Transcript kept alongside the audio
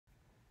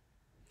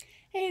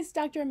Hey, it's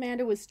Dr.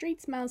 Amanda with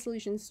StraightSmile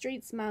Solutions,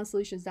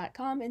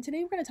 StraightSmileSolutions.com, and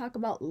today we're going to talk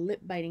about lip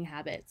biting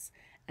habits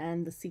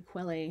and the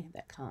sequelae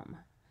that come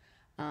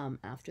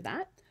after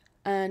that.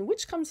 And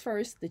which comes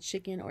first, the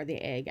chicken or the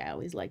egg, I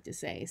always like to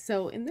say.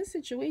 So in this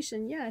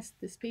situation, yes,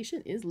 this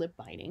patient is lip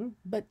biting,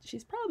 but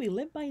she's probably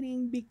lip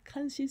biting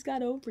because she's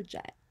got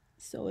overjet.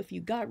 So if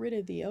you got rid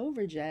of the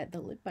overjet,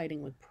 the lip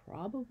biting would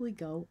probably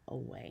go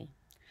away.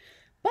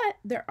 But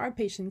there are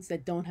patients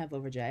that don't have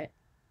overjet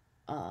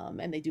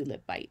and they do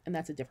lip bite, and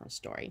that's a different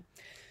story.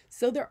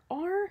 So there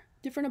are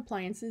different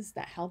appliances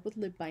that help with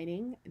lip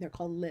biting. They're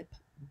called lip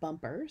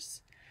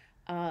bumpers.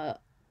 Uh,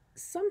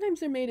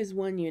 Sometimes they're made as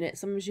one unit.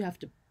 Sometimes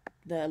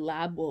the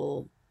lab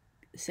will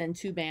send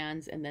two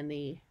bands and then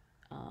the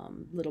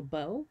little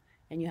bow,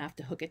 and you have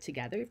to hook it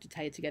together. You have to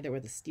tie it together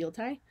with a steel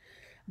tie.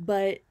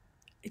 But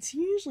it's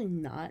usually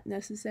not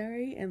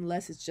necessary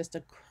unless it's just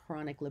a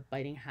chronic lip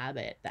biting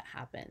habit that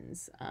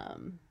happens,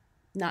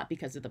 not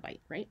because of the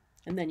bite, right?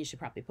 And then you should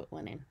probably put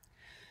one in.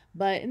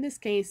 But in this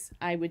case,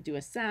 I would do a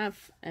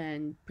SAF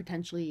and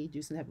potentially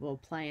do some type of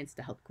appliance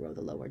to help grow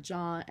the lower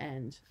jaw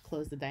and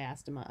close the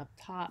diastema up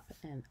top,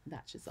 and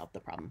that should solve the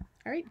problem.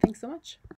 All right, thanks so much.